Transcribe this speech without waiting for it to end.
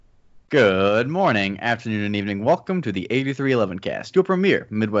Good morning, afternoon, and evening. Welcome to the 8311 Cast, your premier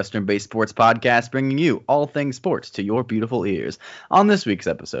Midwestern-based sports podcast, bringing you all things sports to your beautiful ears. On this week's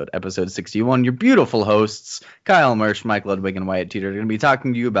episode 61, your beautiful hosts, Kyle Mersch, Mike Ludwig, and Wyatt Teeter, are going to be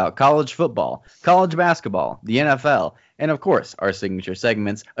talking to you about college football, college basketball, the NFL, and of course, our signature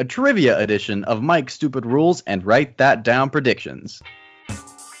segments, a trivia edition of Mike's Stupid Rules and Write That Down predictions.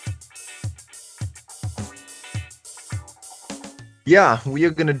 Yeah, we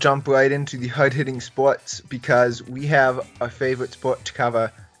are going to jump right into the hard-hitting sports because we have our favorite sport to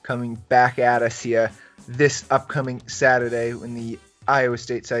cover coming back at us here this upcoming Saturday when the Iowa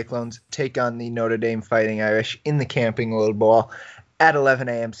State Cyclones take on the Notre Dame Fighting Irish in the Camping World Bowl at 11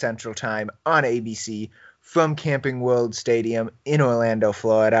 a.m. Central Time on ABC from Camping World Stadium in Orlando,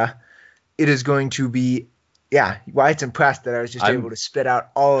 Florida. It is going to be, Wyatt's impressed that I was just able to spit out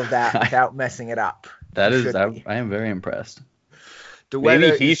all of that without messing it up. I am very impressed.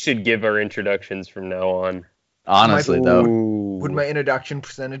 Maybe he should give our introductions from now on. Honestly, though. Would my introduction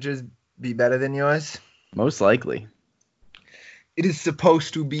percentages be better than yours? Most likely. It is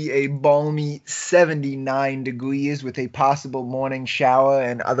supposed to be a balmy 79 degrees with a possible morning shower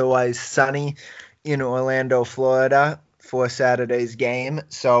and otherwise sunny in Orlando, Florida for Saturday's game.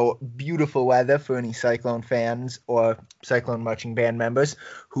 So beautiful weather for any Cyclone fans or Cyclone marching band members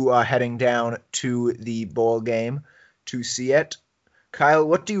who are heading down to the bowl game to see it. Kyle,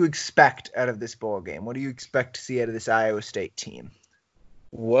 what do you expect out of this bowl game? What do you expect to see out of this Iowa State team?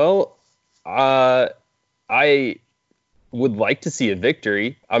 Well, I would like to see a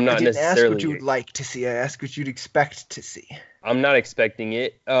victory. I didn't ask what you would like to see. I asked what you'd expect to see. I'm not expecting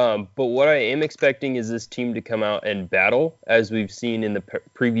it. But what I am expecting is this team to come out and battle, as we've seen in the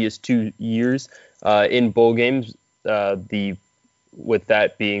previous 2 years in bowl games, with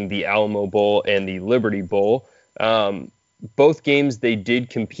that being the Alamo Bowl and the Liberty Bowl. Both games, they did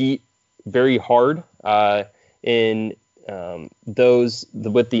compete very hard in those.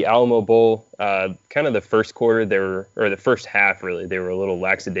 With the Alamo Bowl, kind of the first quarter, the first half, really, they were a little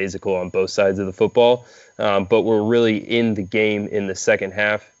lackadaisical on both sides of the football, but were really in the game in the second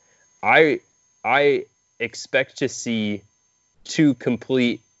half. I expect to see two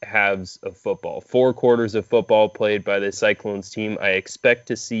complete halves of football, 4 quarters of football played by the Cyclones team. I expect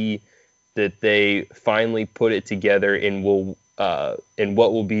to see that they finally put it together in what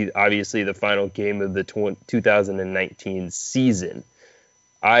will be obviously the final game of the 2019 season.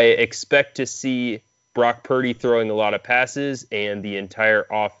 I expect to see Brock Purdy throwing a lot of passes and the entire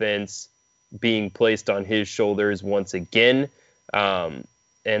offense being placed on his shoulders once again. And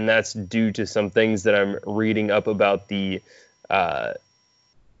that's due to some things that I'm reading up about the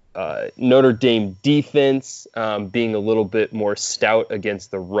Notre Dame defense being a little bit more stout against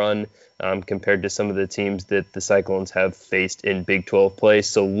the run compared to some of the teams that the Cyclones have faced in Big 12 play.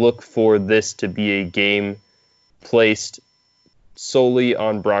 So look for this to be a game placed solely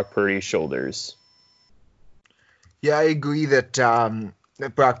on Brock Purdy's shoulders. Yeah, I agree that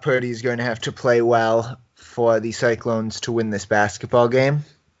that Brock Purdy is going to have to play well for the Cyclones to win this basketball game.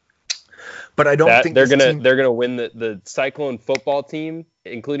 But I don't think they're gonna win the Cyclone football team,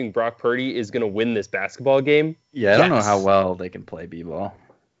 including Brock Purdy, is gonna win this basketball game. Yeah, I don't know how well they can play b-ball.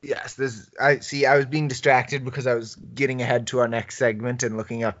 Yes, I was being distracted because I was getting ahead to our next segment and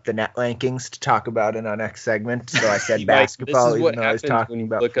looking up the net rankings to talk about in our next segment. So I said basketball, even though I was talking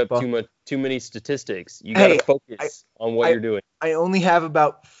about look football. Up too many statistics. You gotta focus on what you're doing. I only have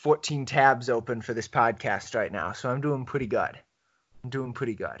about 14 tabs open for this podcast right now, so I'm doing pretty good.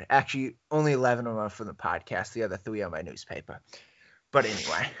 Actually, only 11 of them are from the podcast. The other 3 are my newspaper. But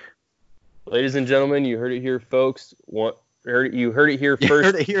anyway. Ladies and gentlemen, you heard it here, folks. You heard it here first. You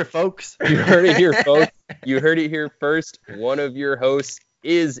heard it here, folks. You heard it here, folks. You heard it here first. One of your hosts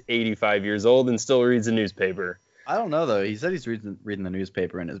is 85 years old and still reads a newspaper. I don't know, though. He said he's reading the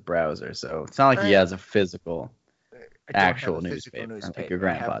newspaper in his browser, so it's not like he has a physical, actual newspaper like your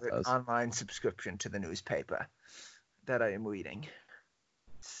grandpa does. I have an online subscription to the newspaper that I am reading.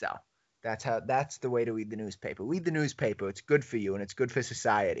 So that's the way to read the newspaper. Read the newspaper. It's good for you and it's good for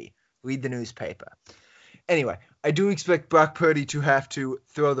society. Read the newspaper. Anyway, I do expect Brock Purdy to have to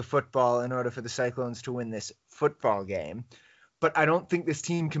throw the football in order for the Cyclones to win this football game. But I don't think this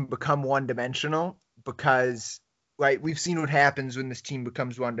team can become one-dimensional because, right, we've seen what happens when this team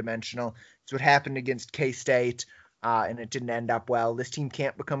becomes one-dimensional. It's what happened against K-State, and it didn't end up well. This team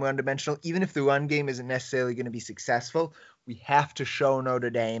can't become one-dimensional. Even if the run game isn't necessarily going to be successful, we have to show Notre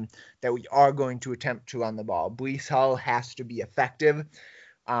Dame that we are going to attempt to run the ball. Breece Hall has to be effective.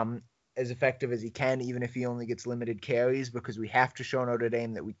 As effective as he can, even if he only gets limited carries, because we have to show Notre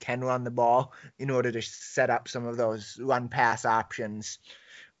Dame that we can run the ball in order to set up some of those run-pass options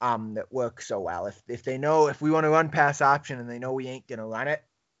that work so well. If they know if we want to run pass option and they know we ain't gonna run it,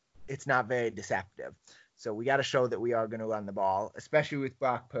 it's not very deceptive. So we got to show that we are going to run the ball, especially with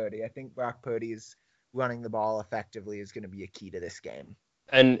Brock Purdy. I think Brock Purdy's running the ball effectively is going to be a key to this game.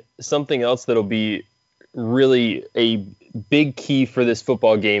 And something else that'll be really a big key for this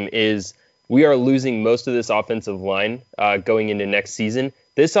football game is we are losing most of this offensive line going into next season.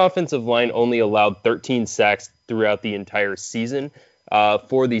 This offensive line only allowed 13 sacks throughout the entire season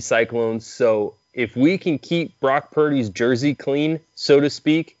for the Cyclones. So if we can keep Brock Purdy's jersey clean, so to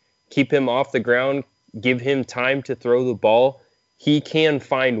speak, keep him off the ground, give him time to throw the ball, he can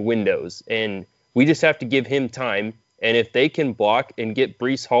find windows. And we just have to give him time. And if they can block and get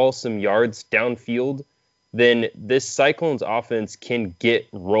Breece Hall some yards downfield, then this Cyclones offense can get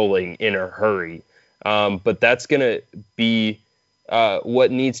rolling in a hurry. But that's going to be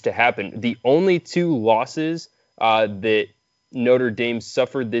what needs to happen. The only two losses that Notre Dame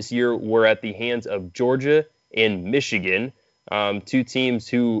suffered this year were at the hands of Georgia and Michigan, two teams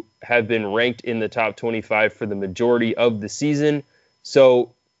who have been ranked in the top 25 for the majority of the season.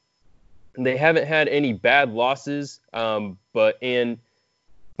 So they haven't had any bad losses, but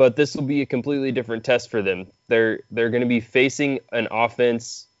this will be a completely different test for them. They're going to be facing an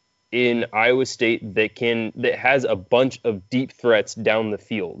offense in Iowa State that has a bunch of deep threats down the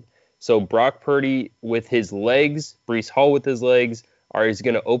field. So Brock Purdy with his legs, Breece Hall with his legs, is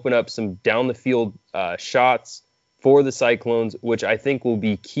going to open up some down the field shots for the Cyclones, which I think will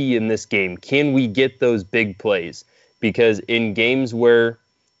be key in this game. Can we get those big plays? Because in games where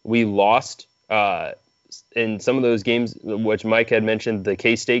we lost, in some of those games, which Mike had mentioned, the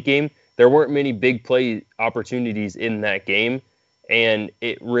K-State game, there weren't many big play opportunities in that game, and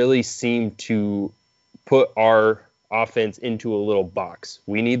it really seemed to put our offense into a little box.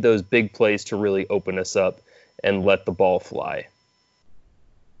 We need those big plays to really open us up and let the ball fly.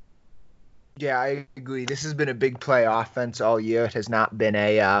 Yeah, I agree. This has been a big play offense all year. It has not been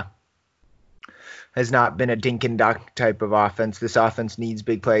a dink and dunk type of offense. This offense needs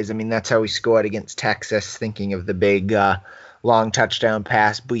big plays. I mean, that's how we scored against Texas, thinking of the big long touchdown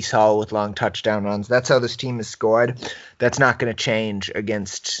pass, Breece Hall with long touchdown runs. That's how this team has scored. That's not going to change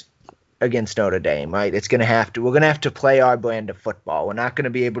against Notre Dame, right? We're going to have to play our brand of football. We're not going to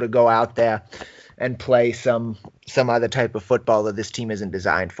be able to go out there and play some other type of football that this team isn't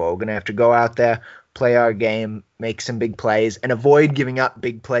designed for. We're going to have to go out there, play our game, make some big plays, and avoid giving up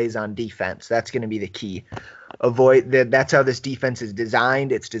big plays on defense. That's going to be the key. That's how this defense is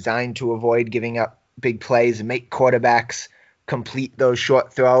designed. It's designed to avoid giving up big plays and make quarterbacks complete those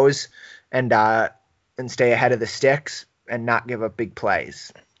short throws and stay ahead of the sticks and not give up big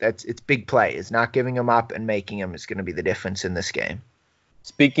plays. It's big plays. Not giving them up and making them is going to be the difference in this game.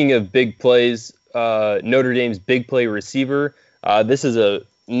 Speaking of big plays, Notre Dame's big play receiver, this is a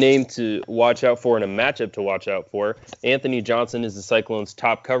name to watch out for and a matchup to watch out for. Anthony Johnson is the Cyclones'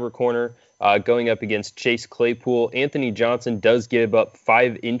 top cover corner going up against Chase Claypool. Anthony Johnson does give up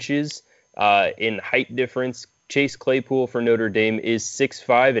 5 inches in height difference. Chase Claypool for Notre Dame is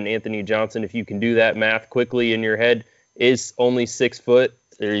 6'5", and Anthony Johnson, if you can do that math quickly in your head, is only 6 foot,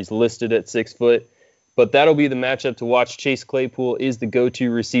 or he's listed at 6 foot. But that'll be the matchup to watch. Chase Claypool is the go-to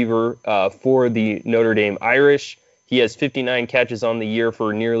receiver for the Notre Dame Irish. He has 59 catches on the year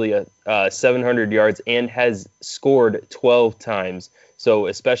for nearly 700 yards and has scored 12 times. So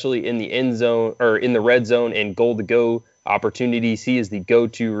especially in the end zone or in the red zone and goal-to-go opportunities, he is the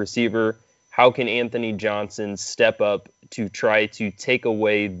go-to receiver. How can Anthony Johnson step up to try to take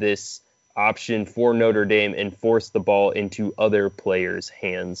away this option for Notre Dame and force the ball into other players'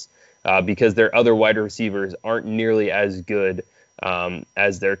 hands? Because their other wide receivers aren't nearly as good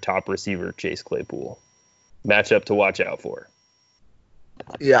as their top receiver, Chase Claypool. Matchup to watch out for.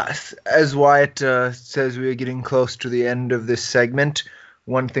 Yes, as Wyatt says, we are getting close to the end of this segment.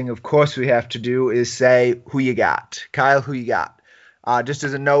 One thing, of course, we have to do is say who you got. Kyle, who you got? Just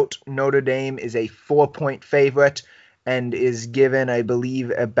as a note, Notre Dame is a 4-point favorite and is given, I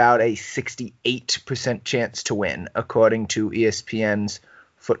believe, about a 68% chance to win, according to ESPN's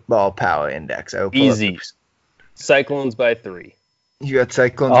Football Power Index. Easy. Cyclones by 3. You got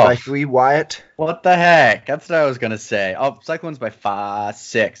Cyclones by 3, Wyatt? What the heck? That's what I was going to say. Oh, Cyclones by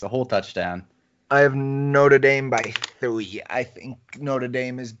 6, a whole touchdown. I have Notre Dame by 3. I think Notre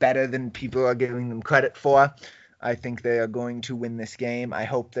Dame is better than people are giving them credit for. I think they are going to win this game. I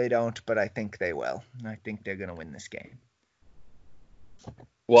hope they don't, but I think they will. I think they're going to win this game.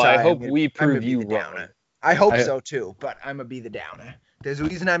 Well, I hope we prove you wrong. I hope so too, but I'm going to be the downer. There's a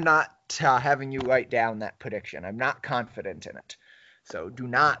reason I'm not having you write down that prediction. I'm not confident in it. So do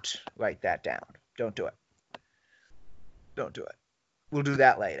not write that down. Don't do it. Don't do it. we'll do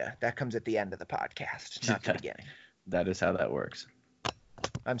that later. That comes at the end of the podcast, not the beginning. That is how that works.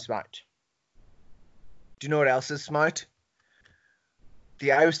 I'm smart. Do you know what else is smart?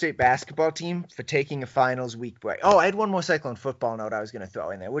 The Iowa State basketball team for taking a finals week break. Oh, I had one more Cyclone football note I was going to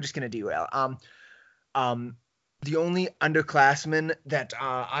throw in there. We're just going to derail. The only underclassman that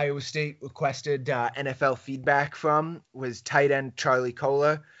Iowa State requested NFL feedback from was tight end Charlie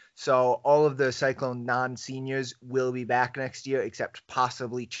Kolar. So all of the Cyclone non-seniors will be back next year, except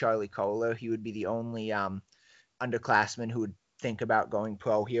possibly Charlie Kolar. He would be the only underclassman who would think about going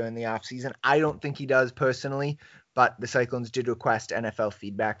pro here in the offseason. I don't think he does personally, but the Cyclones did request NFL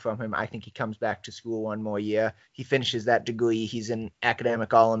feedback from him. I think he comes back to school one more year. He finishes that degree. He's an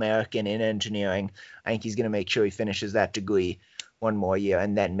academic All-American in engineering. I think he's going to make sure he finishes that degree one more year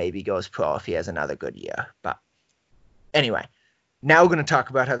and then maybe goes pro if he has another good year. But anyway, now we're going to talk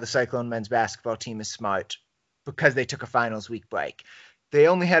about how the Cyclone men's basketball team is smart because they took a finals week break. They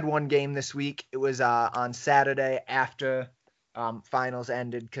only had one game this week. It was on Saturday after finals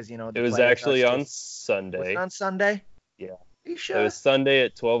ended because, you know, it was actually on Sunday. Was it on Sunday? Yeah. Are you sure? It was Sunday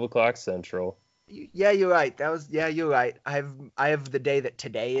at 12 o'clock Central. Yeah, you're right. You're right. I have the day that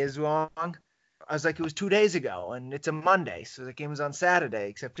today is wrong. I was like, it was 2 days ago, and it's a Monday, so the game was on Saturday,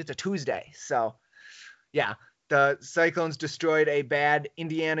 except it's a Tuesday. So, yeah, the Cyclones destroyed a bad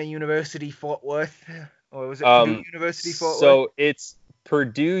Indiana University Fort Worth, or was it Purdue University Fort Worth? So it's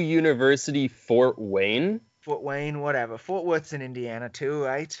Purdue University Fort Wayne. Fort Wayne, whatever. Fort Worth's in Indiana too,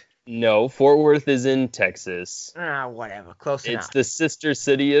 right? No, Fort Worth is in Texas. Whatever. Close enough. It's the sister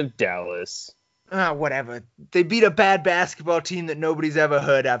city of Dallas. Whatever. They beat a bad basketball team that nobody's ever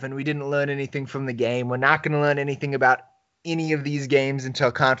heard of, and we didn't learn anything from the game. We're not going to learn anything about any of these games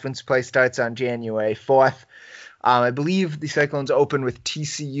until conference play starts on January 4th. I believe the Cyclones open with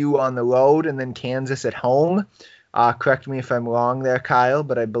TCU on the road and then Kansas at home. Correct me if I'm wrong there, Kyle,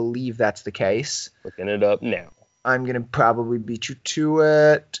 but I believe that's the case. Looking it up now. I'm going to probably beat you to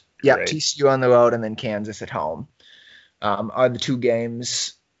it. Yeah, Right. TCU on the road and then Kansas at home are the two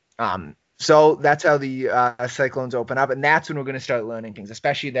games. So that's how the Cyclones open up, and that's when we're going to start learning things,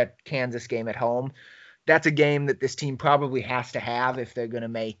 especially that Kansas game at home. That's a game that this team probably has to have if they're going to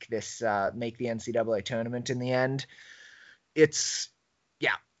make this make the NCAA tournament in the end.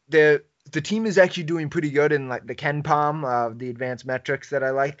 The team is actually doing pretty good in like the KenPom, the advanced metrics that I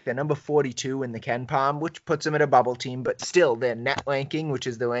like. They're number 42 in the KenPom, which puts them at a bubble team, but still their net ranking, which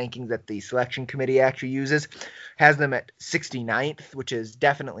is the ranking that the selection committee actually uses, has them at 69th, which is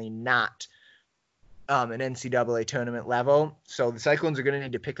definitely not an NCAA tournament level. So the Cyclones are going to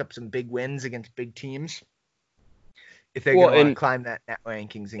need to pick up some big wins against big teams if they're going to want to climb that net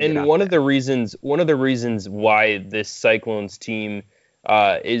rankings. And one of the reasons why this Cyclones team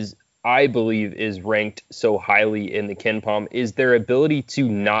I believe is ranked so highly in the KenPom is their ability to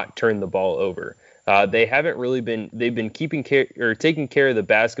not turn the ball over. They haven't really they've been taking care of the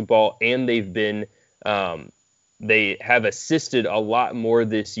basketball, and they have assisted a lot more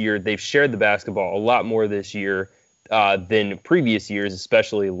this year. They've shared the basketball a lot more this year than previous years,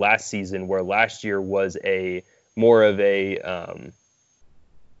 especially last season, where last year was more of a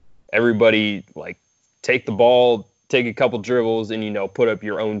everybody like take the ball, take a couple dribbles, and put up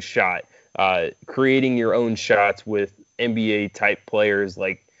your own shot. Creating your own shots with NBA type players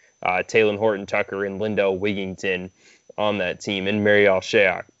like Talen Horton-Tucker and Lindell Wigington on that team, and Marial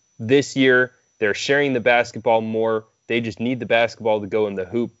Shayok. This year, they're sharing the basketball more. They just need the basketball to go in the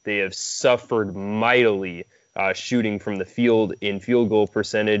hoop. They have suffered mightily shooting from the field in field goal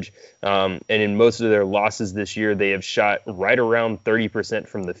percentage. And in most of their losses this year, they have shot right around 30%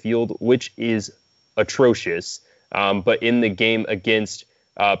 from the field, which is atrocious. But in the game against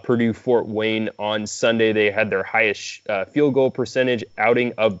Purdue Fort Wayne on Sunday, they had their highest field goal percentage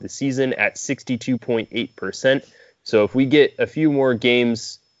outing of the season at 62.8%. So if we get a few more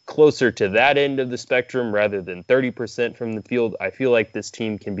games closer to that end of the spectrum rather than 30% from the field, I feel like this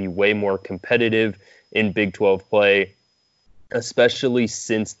team can be way more competitive in Big 12 play, especially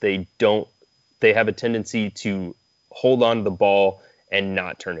since they have a tendency to hold on to the ball and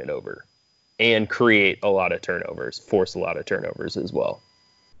not turn it over and create a lot of turnovers, force a lot of turnovers as well.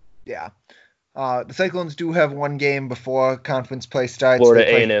 Yeah. The Cyclones do have one game before conference play starts. Florida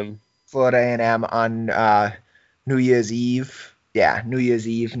A&M. Florida A&M on New Year's Eve. Yeah, New Year's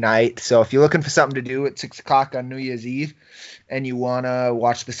Eve night. So if you're looking for something to do at 6 o'clock on New Year's Eve and you want to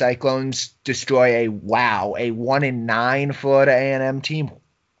watch the Cyclones destroy a 1-9 Florida A&M team,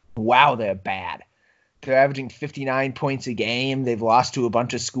 wow, they're bad. They're averaging 59 points a game. They've lost to a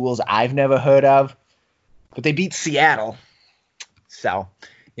bunch of schools I've never heard of, but they beat Seattle. So,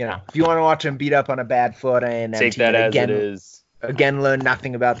 if you want to watch them beat up on a bad Florida A&M take team, that as it is. again, learn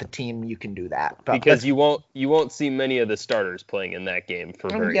nothing about the team, you can do that. But because you won't see many of the starters playing in that game for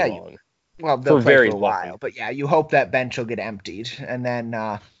very long. Well, they'll for play very for a while, but yeah, you hope that bench will get emptied, and then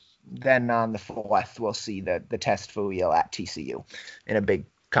on the 4th we'll see the test for real at TCU in a big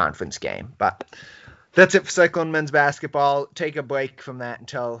conference game. But that's it for Cyclone men's basketball. Take a break from that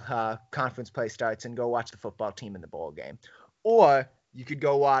until conference play starts and go watch the football team in the bowl game, or you could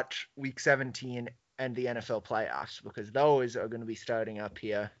go watch Week 17 and the NFL playoffs, because those are going to be starting up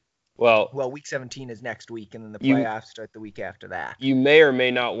here. Well, Week 17 is next week, and then the playoffs start the week after that. You may or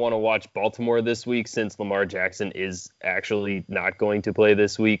may not want to watch Baltimore this week, since Lamar Jackson is actually not going to play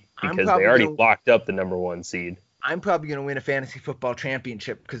this week because they already locked up the number 1 seed. I'm probably going to win a fantasy football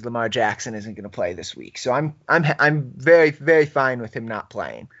championship because Lamar Jackson isn't going to play this week. So I'm very, very fine with him not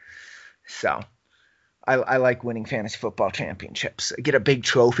playing. So I like winning fantasy football championships. I get a big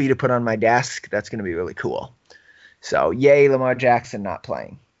trophy to put on my desk. That's going to be really cool. So yay, Lamar Jackson not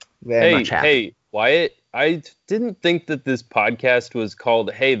playing. Very much happy. Hey, Wyatt, I didn't think that this podcast was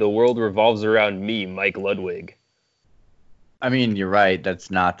called Hey, the World Revolves Around Me, Mike Ludwig. I mean, you're right.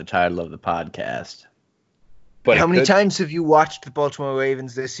 That's not the title of the podcast. But how many times have you watched the Baltimore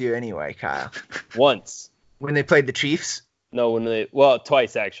Ravens this year anyway, Kyle? Once. When they played the Chiefs? No,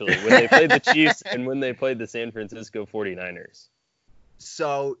 twice actually. When they played the Chiefs and when they played the San Francisco 49ers.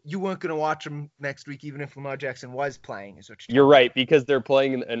 So you weren't going to watch them next week even if Lamar Jackson was playing, is what you're right, because they're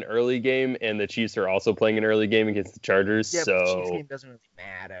playing an early game and the Chiefs are also playing an early game against the Chargers. Yeah, so but the Chiefs game doesn't really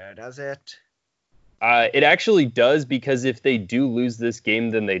matter, does it? It actually does, because if they do lose this game,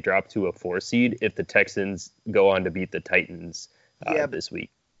 then they drop to a 4 seed if the Texans go on to beat the Titans this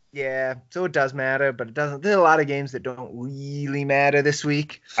week. Yeah, so it does matter, but it doesn't. There are a lot of games that don't really matter this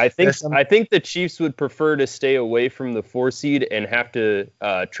week. I think the Chiefs would prefer to stay away from the 4 seed and have to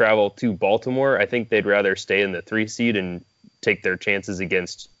travel to Baltimore. I think they'd rather stay in the 3 seed and take their chances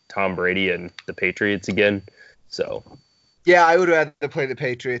against Tom Brady and the Patriots again. So yeah, I would rather play the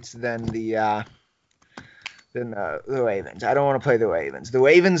Patriots than the Ravens. I don't want to play the Ravens. The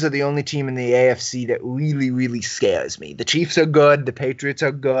Ravens are the only team in the AFC that really, really scares me. The Chiefs are good. The Patriots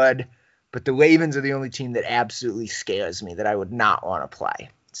are good. But the Ravens are the only team that absolutely scares me that I would not want to play.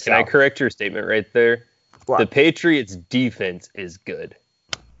 So, can I correct your statement right there? What? The Patriots' defense is good.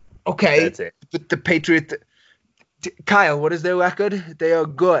 Okay. That's it. But the Patriots... Kyle, what is their record? They are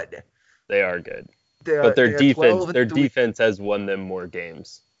good. They are good. But their defense has won them more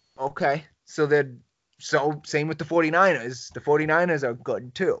games. Okay. So same with the 49ers. The 49ers are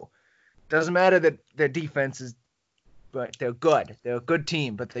good too. Doesn't matter that their defense is, but they're good. They're a good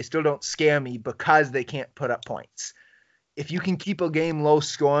team, but they still don't scare me because they can't put up points. If you can keep a game low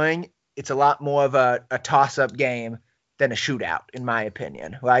scoring, it's a lot more of a toss-up game than a shootout, in my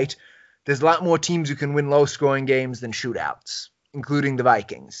opinion, right? There's a lot more teams who can win low scoring games than shootouts, including the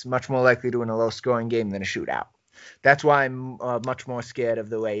Vikings. Much more likely to win a low scoring game than a shootout. That's why I'm much more scared of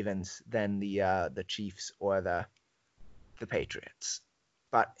the Ravens than the Chiefs or the Patriots.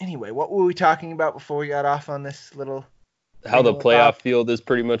 But anyway, what were we talking about before we got off on this little... How the playoff field is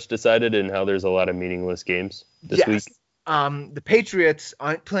pretty much decided and how there's a lot of meaningless games this week. The Patriots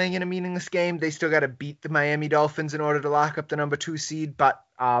aren't playing in a meaningless game. They still got to beat the Miami Dolphins in order to lock up the number 2 seed. But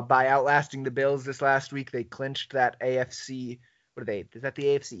by outlasting the Bills this last week, they clinched that AFC... What are they? Is that the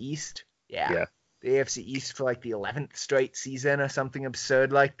AFC East? Yeah. The AFC East for like the 11th straight season or something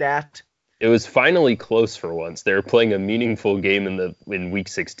absurd like that. It was finally close for once. They were playing a meaningful game in week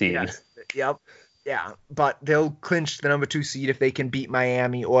 16. Yes. Yep. Yeah, but they'll clinch the number 2 seed if they can beat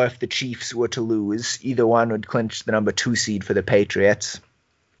Miami, or if the Chiefs were to lose. Either one would clinch the number 2 seed for the Patriots.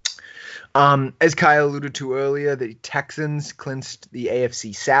 As Kyle alluded to earlier, the Texans clinched the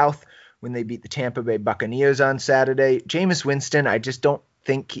AFC South when they beat the Tampa Bay Buccaneers on Saturday. Jameis Winston, I just don't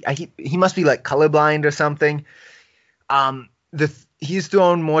think he must be like colorblind or something. He's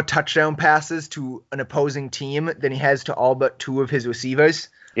thrown more touchdown passes to an opposing team than he has to all but 2 of his receivers.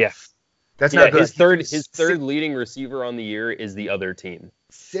 Yeah. That's not good. His third leading receiver on the year is the other team.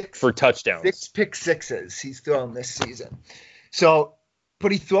 6 for touchdowns. 6 pick sixes he's thrown this season. So,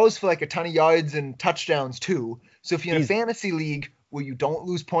 but he throws for like a ton of yards and touchdowns too. So if you're in a fantasy league where you don't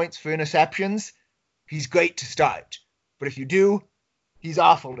lose points for interceptions, he's great to start. But if you do, he's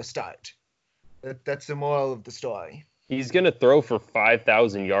awful to start. That's the moral of the story. He's going to throw for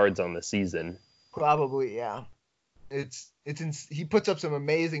 5,000 yards on the season. Probably, yeah. He puts up some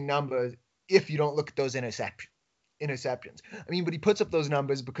amazing numbers if you don't look at those interceptions. I mean, but he puts up those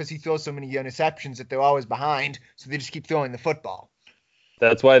numbers because he throws so many interceptions that they're always behind, so they just keep throwing the football.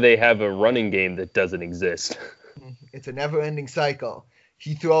 That's why they have a running game that doesn't exist. It's a never-ending cycle.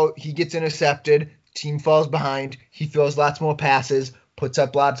 He gets intercepted, Team falls behind. He throws lots more passes, puts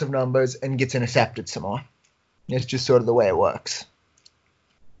up lots of numbers, and gets intercepted some more. It's just sort of the way it works.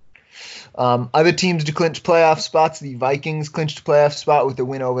 Other teams to clinch playoff spots. The Vikings clinched a playoff spot with the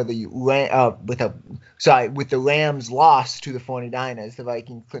win over the with the Rams' loss to the 49ers. The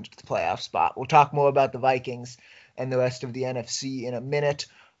Vikings clinched the playoff spot. We'll talk more about the Vikings and the rest of the NFC in a minute.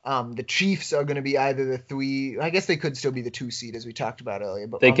 The Chiefs are going to be either the 3. I guess they could still be the 2 seed as we talked about earlier.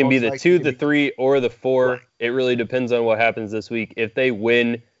 But they can be the 2, the 3, or the 4. Right. It really depends on what happens this week. If they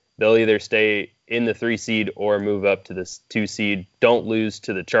win, they'll either stay in the 3 seed or move up to the 2 seed. Don't lose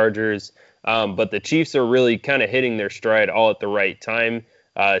to the Chargers. But the Chiefs are really kind of hitting their stride all at the right time,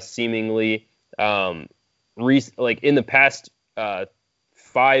 seemingly. Like in the past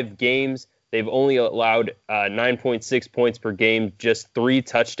 5 games, they've only allowed 9.6 points per game, just 3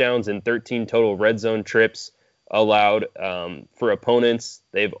 touchdowns and 13 total red zone trips allowed for opponents.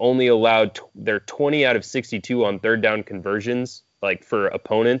 They've only allowed they're 20 out of 62 on third down conversions, like for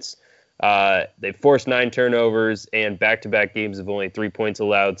opponents. They've forced 9 turnovers and back-to-back games of only 3 points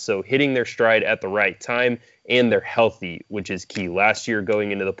allowed. So hitting their stride at the right time, and they're healthy, which is key. Last year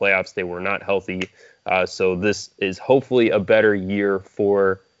going into the playoffs, they were not healthy. So this is hopefully a better year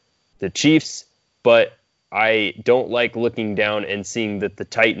for the Chiefs, but I don't like looking down and seeing that the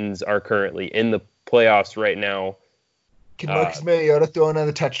Titans are currently in the playoffs right now. Can Marcus Mariota throw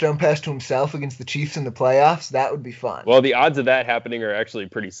another touchdown pass to himself against the Chiefs in the playoffs? That would be fun. Well, the odds of that happening are actually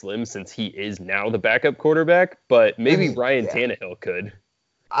pretty slim since he is now the backup quarterback, but maybe Ryan Tannehill could.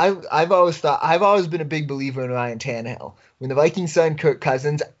 I've always been a big believer in Ryan Tannehill. When the Vikings signed Kirk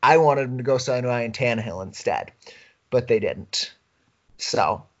Cousins, I wanted them to go sign Ryan Tannehill instead, but they didn't.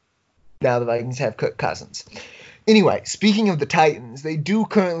 So now the Vikings have Kirk Cousins. Anyway, speaking of the Titans, they do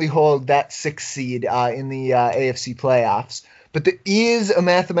currently hold that 6th seed in the AFC playoffs, but there is a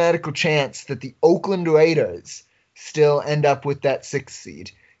mathematical chance that the Oakland Raiders still end up with that 6th seed.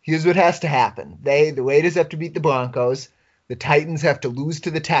 Here's what has to happen. The Raiders have to beat the Broncos. The Titans have to lose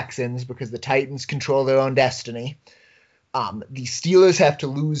to the Texans because the Titans control their own destiny. The Steelers have to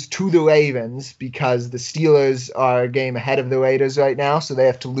lose to the Ravens because the Steelers are a game ahead of the Raiders right now, so they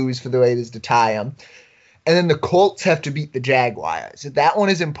have to lose for the Raiders to tie them. And then the Colts have to beat the Jaguars. That one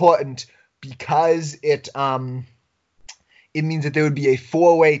is important because it means that there would be a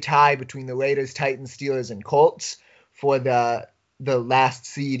 4-way tie between the Raiders, Titans, Steelers, and Colts for the last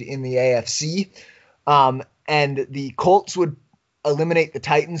seed in the AFC. And the Colts would eliminate the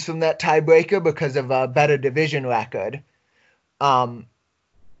Titans from that tiebreaker because of a better division record. The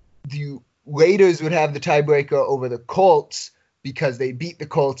Raiders would have the tiebreaker over the Colts because they beat the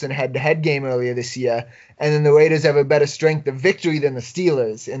Colts in a head-to-head game earlier this year, and then the Raiders have a better strength of victory than the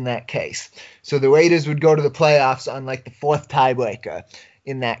Steelers in that case. So the Raiders would go to the playoffs on like the 4th tiebreaker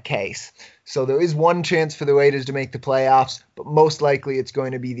in that case. So there is one chance for the Raiders to make the playoffs, but most likely it's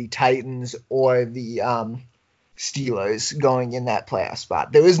going to be the Titans or the Steelers going in that playoff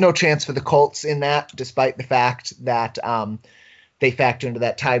spot. There is no chance for the Colts in that, despite the fact that they factor into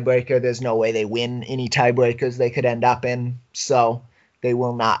that tiebreaker. There's no way they win any tiebreakers they could end up in, so they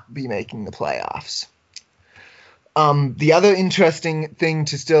will not be making the playoffs. The other interesting thing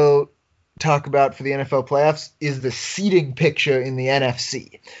to still talk about for the NFL playoffs is the seeding picture in the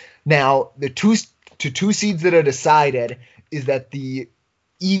NFC. Now, the two seeds that are decided is that the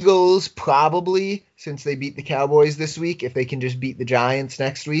Eagles probably, since they beat the Cowboys this week, if they can just beat the Giants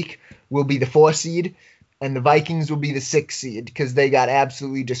next week, will be the 4 seed. And the Vikings will be the 6th seed because they got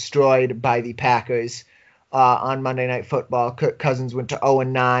absolutely destroyed by the Packers on Monday Night Football. Kirk Cousins went to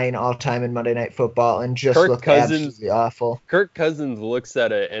 0-9 all-time in Monday Night Football and just looked absolutely awful. Kirk Cousins looks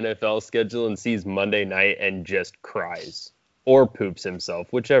at an NFL schedule and sees Monday night and just cries or poops himself,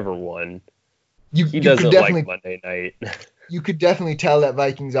 whichever one. He doesn't like Monday night. You could definitely tell that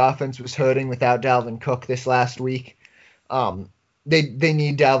Vikings offense was hurting without Dalvin Cook this last week. They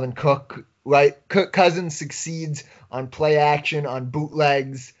need Dalvin Cook. Right, Kirk Cousins succeeds on play action, on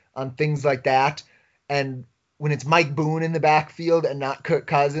bootlegs, on things like that. And when it's Mike Boone in the backfield and not Kirk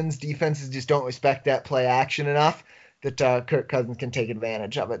Cousins, defenses just don't respect that play action enough that Kirk Cousins can take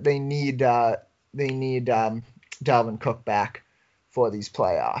advantage of it. They need Dalvin Cook back for these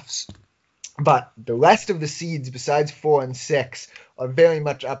playoffs. But the rest of the seeds, besides 4 and 6, are very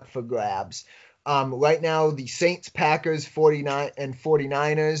much up for grabs. Right now, the Saints, Packers,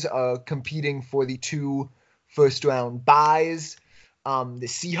 49ers are competing for the 2 first-round byes. The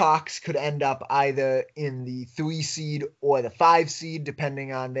Seahawks could end up either in the 3 seed or the 5 seed,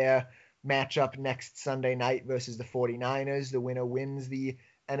 depending on their matchup next Sunday night versus the 49ers. The winner wins the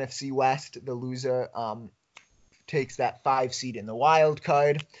NFC West. The loser takes that 5 seed in the wild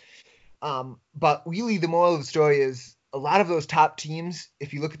card. But really, the moral of the story is a lot of those top teams,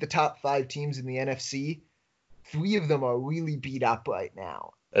 if you look at the top 5 teams in the NFC, 3 of them are really beat up right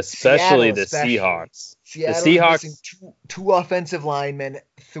now. Especially the Seahawks. Seattle the Seahawks missing two offensive linemen,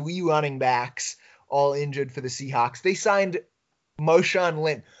 3 running backs, all injured for the Seahawks. They signed Marshawn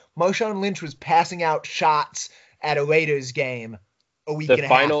Lynch. Marshawn Lynch was passing out shots at a Raiders game a week and a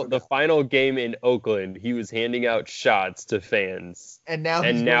half ago. The final game in Oakland, he was handing out shots to fans. And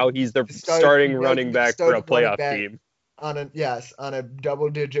now he's the starting running back for a playoff team. On a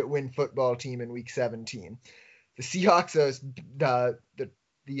double-digit win football team in Week 17. The Seahawks are the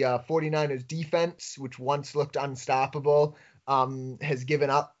 49ers defense, which once looked unstoppable, has given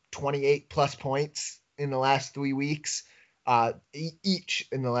up 28-plus points in the last 3 weeks, each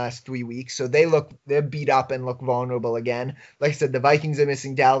in the last 3 weeks. So they're beat up and look vulnerable again. Like I said, the Vikings are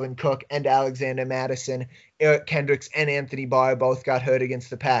missing Dalvin Cook and Alexander Mattison. Eric Kendricks and Anthony Barr both got hurt against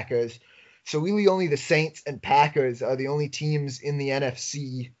the Packers. So really only the Saints and Packers are the only teams in the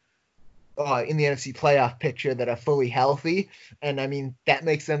NFC playoff picture that are fully healthy. And I mean, that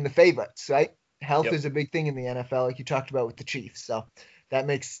makes them the favorites, right? Health is a big thing in the NFL, like you talked about with the Chiefs. So that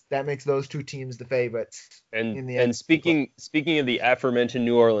makes those 2 teams the favorites. And speaking of the aforementioned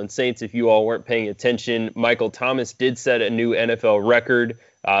New Orleans Saints, if you all weren't paying attention, Michael Thomas did set a new NFL record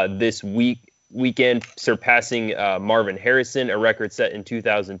this weekend, surpassing Marvin Harrison, a record set in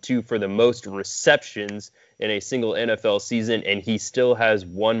 2002 for the most receptions in a single NFL season, and he still has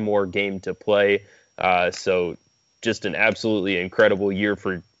one more game to play. So just an absolutely incredible year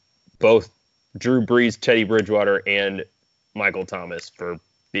for both Drew Brees, Teddy Bridgewater, and Michael Thomas for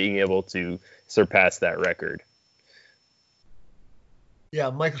being able to surpass that record.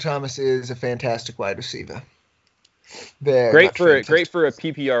 Yeah, Michael Thomas is a fantastic wide receiver. Great for a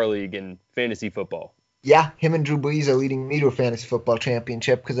PPR league in fantasy football. Yeah, him and Drew Brees are leading me to a fantasy football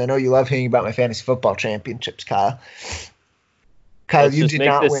championship because I know you love hearing about my fantasy football championships, Kyle. Let's just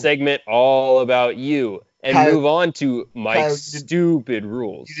make this segment all about you and move on to Mike's stupid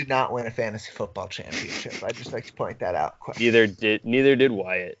rules. You did not win a fantasy football championship. I'd just like to point that out quick. Neither did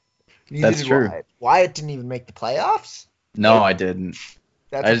Wyatt. That's true. Wyatt didn't even make the playoffs? No, I didn't.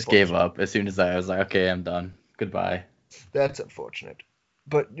 I just gave up as soon as I was like, okay, I'm done. Goodbye. That's unfortunate.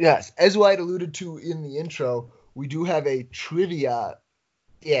 But yes, as Wyatt alluded to in the intro, we do have a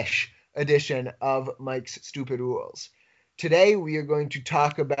trivia-ish edition of Mike's Stupid Rules. Today we are going to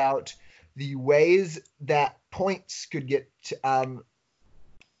talk about the ways that points could get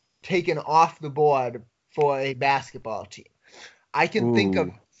taken off the board for a basketball team. I can think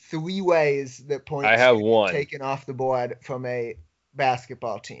of 3 ways that points could get taken off the board from a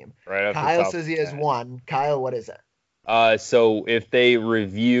basketball team. Right. Kyle says he has 1. Kyle, what is it? So if they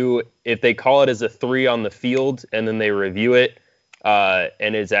call it as a 3 on the field and then they review it,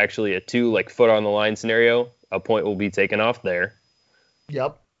 and it's actually a 2, like foot on the line scenario, a point will be taken off there.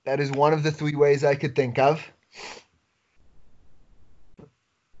 Yep. That is one of the 3 ways I could think of.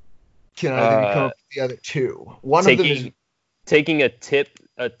 Can I come up with the other 2? One of them is taking a tip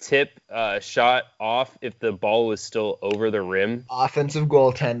shot off if the ball was still over the rim. Offensive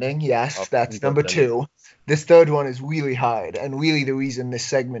goaltending, yes, that's number 2. This third one is really hard, and really the reason this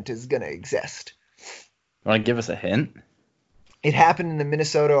segment is going to exist. Want to give us a hint? It happened in the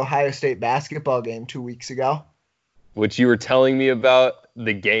Minnesota-Ohio State basketball game 2 weeks ago. Which you were telling me about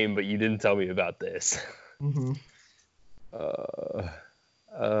the game, but you didn't tell me about this. Mm-hmm.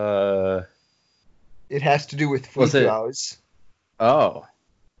 It has to do with free throws. Oh.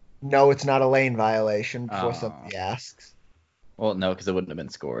 No, it's not a lane violation before somebody asks. Well, no, because it wouldn't have been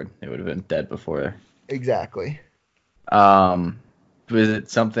scored. It would have been dead before. Exactly. Was it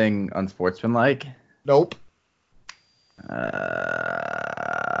something unsportsmanlike? Nope. I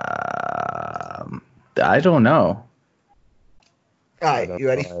don't know. All right, you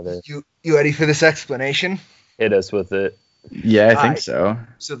ready? You ready for this explanation? Hit us with it. Yeah, I think so.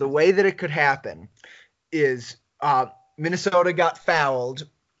 So the way that it could happen is Minnesota got fouled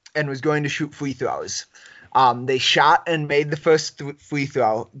and was going to shoot free throws. They shot and made the first free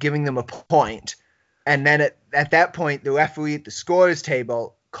throw, giving them a point. And then at that point, the referee at the scorer's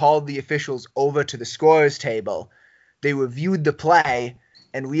table called the officials over to the scorer's table. They reviewed the play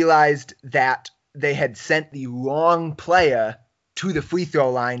and realized that they had sent the wrong player to the free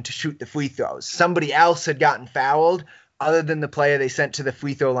throw line to shoot the free throws. Somebody else had gotten fouled other than the player they sent to the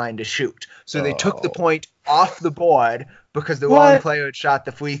free throw line to shoot. So they took the point off the board because the wrong player had shot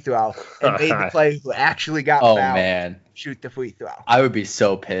the free throw and made the player who actually got fouled shoot the free throw. I would be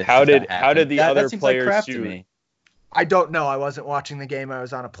so pissed. How did the other players shoot? I don't know. I wasn't watching the game. I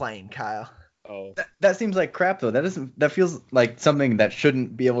was on a plane, Kyle. Oh, That seems like crap though. That feels like something that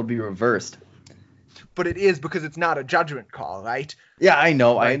shouldn't be able to be reversed. But it is because it's not a judgment call, right? Yeah, I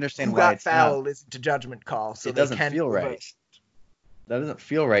know. I Like, understand who why got it's not. fouled isn't a judgment call, so It they doesn't can feel right. reverse. That doesn't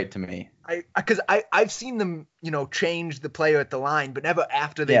feel right to me. I've seen them, change the player at the line, but never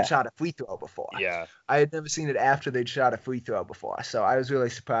after they'd Yeah. shot a free throw before. yeah. I had never seen it after they'd shot a free throw before, so I was really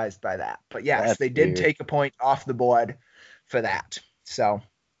surprised by that. But yes, That's they did weird. take a point off the board for that. So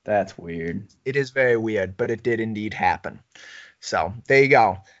That's weird. it is very weird, but it did indeed happen. So there you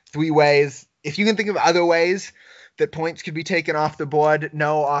go. 3 ways. If you can think of other ways that points could be taken off the board,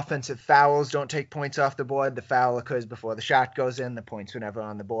 no offensive fouls don't take points off the board. The foul occurs before the shot goes in. The points were never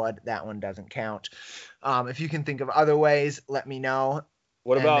on the board. That one doesn't count. If you can think of other ways, let me know.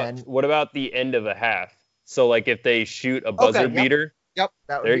 What And about the end of a half? So like if they shoot a buzzer yep. beater, Yep,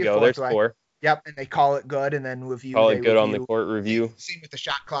 that would there be you a go. fourth There's way. 4. Yep, and they call it good and then review. Call they it good on the review. court review. Same with the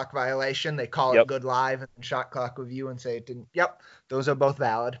shot clock violation. They call Yep. it good live and then shot clock review and say it didn't. Yep, those are both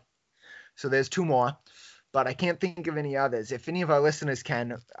valid. So there's 2 more, but I can't think of any others. If any of our listeners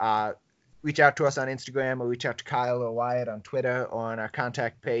can, reach out to us on Instagram or reach out to Kyle or Wyatt on Twitter or on our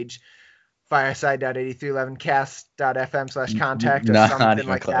contact page, fireside.8311cast.fm/contact or Not something even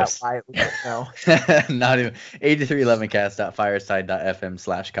like close. that. Wyatt, we don't know. Not even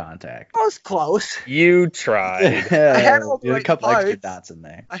 8311cast.fireside.fm/contact. I was close. You tried. had all the There's a right couple extra parts. dots in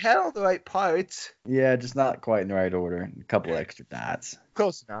there. I had all the right parts. Yeah, just not quite in the right order. A couple extra dots.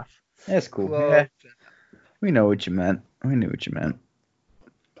 Close enough. That's cool. Close. Yeah, we know what you meant. We knew what you meant.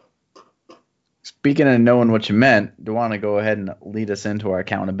 Speaking of knowing what you meant, do you want to go ahead and lead us into our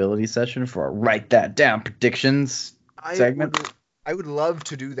accountability session for our Write That Down predictions segment? I would love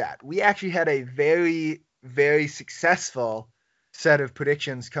to do that. We actually had a very, very successful set of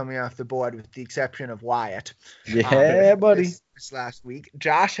predictions coming off the board with the exception of Wyatt. Yeah, buddy. This last week.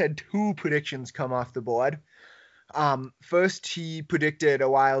 Josh had 2 predictions come off the board. First, he predicted a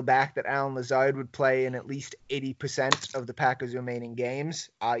while back that Allen Lazard would play in at least 80% of the Packers' remaining games,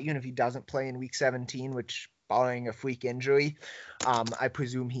 even if he doesn't play in Week 17, which, barring a freak injury, I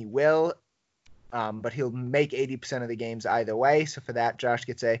presume he will. But he'll make 80% of the games either way. So for that, Josh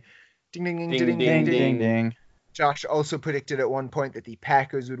gets a ding, ding, ding, ding, ding, ding, ding, ding. Josh also predicted at one point that the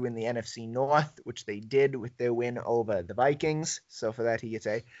Packers would win the NFC North, which they did with their win over the Vikings. So for that, he gets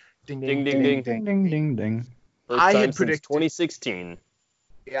a ding, ding, ding, ding, ding, ding, ding, ding. First I time had since predicted 2016.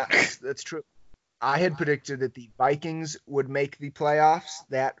 Yeah, that's true. I had predicted that the Vikings would make the playoffs.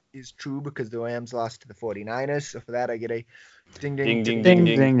 That is true because the Rams lost to the 49ers. So for that, I get a ding, ding, ding, Ding,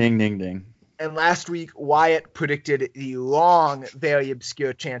 ding, ding, ding, ding. And last week, Wyatt predicted the long, very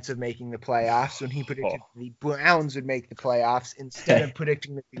obscure chance of making the playoffs when he predicted the Browns would make the playoffs instead of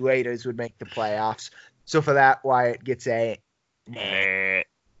predicting that the Raiders would make the playoffs. So for that, Wyatt gets a Nah.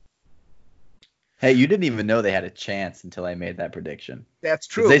 Hey, you didn't even know they had a chance until I made that prediction. That's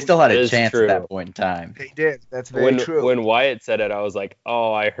 'Cause true. they still had That a is chance true. at that point in time. They did. That's very true. When Wyatt said it, I was like,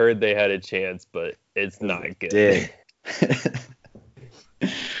 oh, I heard they had a chance, but it's not good. Did.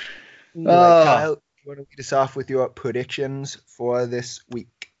 Kyle, you want to lead us off with your predictions for this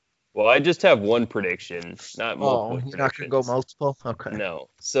week? Well, I just have one prediction, not multiple You're not going to go predictions. multiple? Okay. No.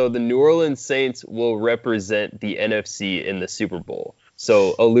 So the New Orleans Saints will represent the NFC in the Super Bowl.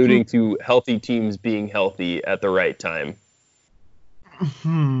 So alluding to healthy teams being healthy at the right time.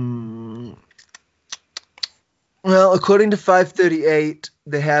 Well, according to 538,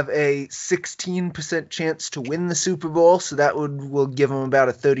 they have a 16% chance to win the Super Bowl, so that will give them about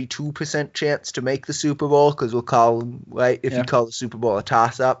a 32% chance to make the Super Bowl, because we'll call, right, if you call the Super Bowl a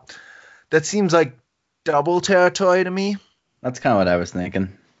toss-up. That seems like double territory to me. That's kind of what I was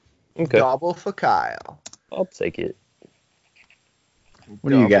thinking. Okay. Double for Kyle. I'll take it. What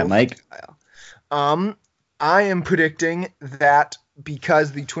do you got, Double Mike? for Kyle. I am predicting that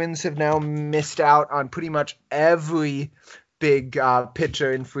because the Twins have now missed out on pretty much every big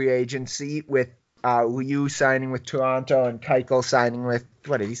pitcher in free agency, with Ryu signing with Toronto and Keuchel signing with,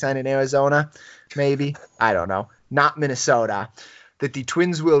 what did he sign in Arizona? Maybe? I don't know. Not Minnesota. That the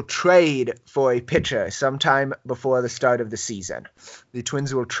Twins will trade for a pitcher sometime before the start of the season. The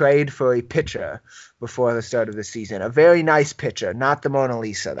Twins will trade for a pitcher before the start of the season. A very nice pitcher, not the Mona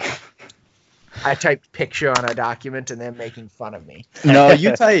Lisa, though. I typed picture on a document and they're making fun of me. No,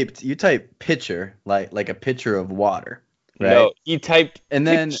 you typed pitcher like a pitcher of water, right? No, he typed And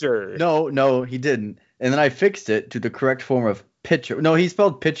then picture. no, he didn't. And then I fixed it to the correct form of pitcher. No, he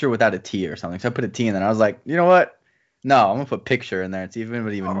spelled pitcher without a T or something. So I put a T in there. And I was like, you know what? No, I'm gonna put picture in there and see if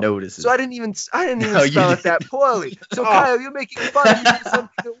anybody even notices. So I didn't even No, you spell it didn't. that poorly. So Kyle, you're making fun of me for something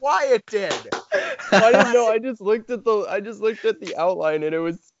that Wyatt did. I didn't know. I just looked at the outline and it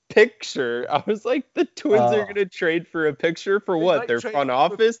was picture. I was like, the Twins are gonna trade for a picture for They what? might Their trade front for-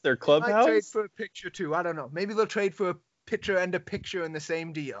 office, their They might trade clubhouse. for a picture too. I don't know. Maybe they'll trade for a pitcher and a picture in the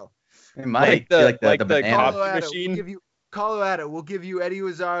same deal. It might the- be like the the banana. coffee Colorado, machine. Colorado, we'll give you Eddie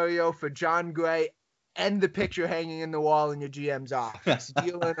Rosario for John Gray and the picture hanging in the wall in your GM's office.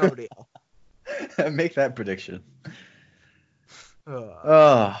 Deal or no deal? Make that prediction. Ugh.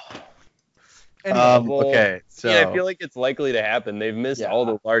 Oh. Anyway, Well, Okay. So Yeah, I feel like it's likely to happen. They've missed Yeah. all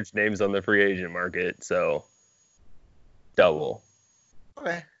the large names on the free agent market, so double.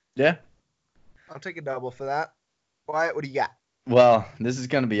 okay, yeah. I'll take a double for that. Wyatt, what do you got? Well, this is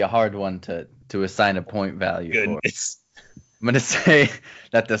going to be a hard one to assign a point value for. Goodness. I'm going to say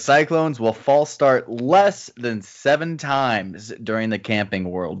that the Cyclones will false start less than 7 times during the Camping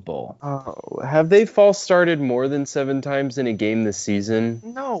World Bowl. Oh, have they false started more than 7 times in a game this season?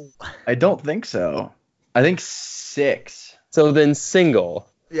 No. I don't think so. I think 6. So then single.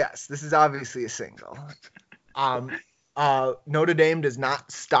 Yes, this is obviously a single. Notre Dame does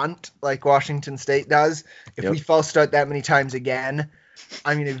not stunt like Washington State does. If Yep. we false start that many times again,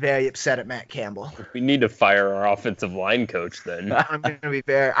 I'm going to be very upset at Matt Campbell. We need to fire our offensive line coach then. I'm going to be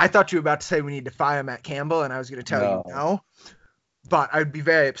very. I thought you were about to say we need to fire Matt Campbell, and I was going to tell you no. But I'd be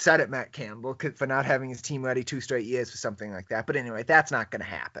very upset at Matt Campbell for not having his team ready 2 straight years for something like that. But anyway, that's not going to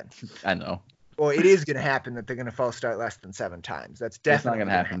happen. I know. Well, it is going to happen that they're going to false start less than 7 times. That's That's not definitely going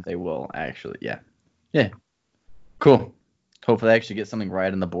to happen. They will actually. Yeah. Yeah. Cool. Hopefully they actually get something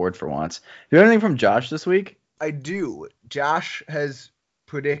right on the board for once. You heard anything from Josh this week? I do. Josh has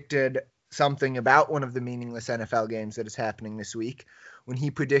predicted something about one of the meaningless NFL games that is happening this week when he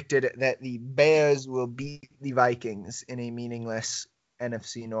predicted that the Bears will beat the Vikings in a meaningless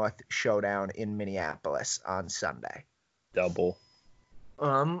NFC North showdown in Minneapolis on Sunday. Double.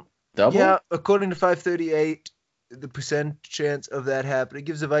 Double? Yeah, according to 538, the percent chance of that happening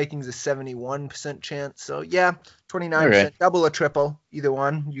gives the Vikings a 71% chance. So yeah, 29%, Okay. double or triple, either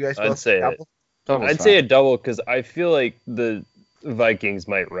one. You guys I'd both say it. double? Double's I'd fine. say a double because I feel like the Vikings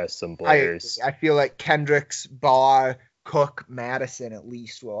might rest some players. I feel like Kendricks, Barr, Cook, Madison at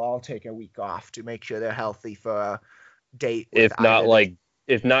least will all take a week off to make sure they're healthy for a date. with if not either-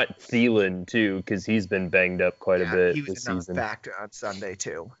 Thielen too, because he's been banged up quite a bit he was this a season. non-factor on Sunday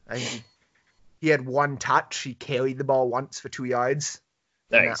too. I mean, he had 1 touch. He carried the ball once for 2 yards.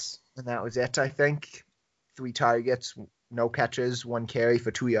 Nice. And that was it, I think. 3 targets, no catches, 1 carry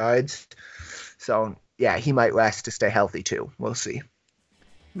for 2 yards. So, yeah, he might rest to stay healthy, too. We'll see.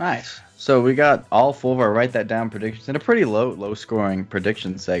 Nice. So we got all 4 of our write that down predictions in a pretty low scoring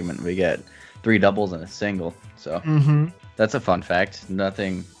prediction segment. We get 3 doubles and a single. So that's a fun fact. There's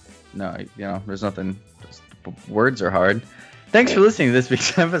nothing. Just, words are hard. Thanks for listening to this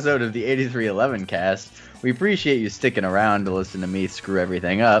week's episode of the 8311 cast. We appreciate you sticking around to listen to me screw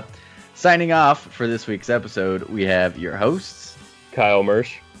everything up. Signing off for this week's episode, we have your hosts, Kyle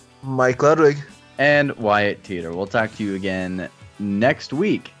Mersch. Mike Ludwig. and Wyatt Teeter. We'll talk to you again next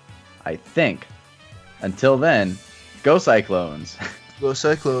week, I think. Until then, go Cyclones. Go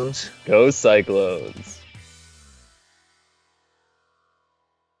Cyclones. Go Cyclones.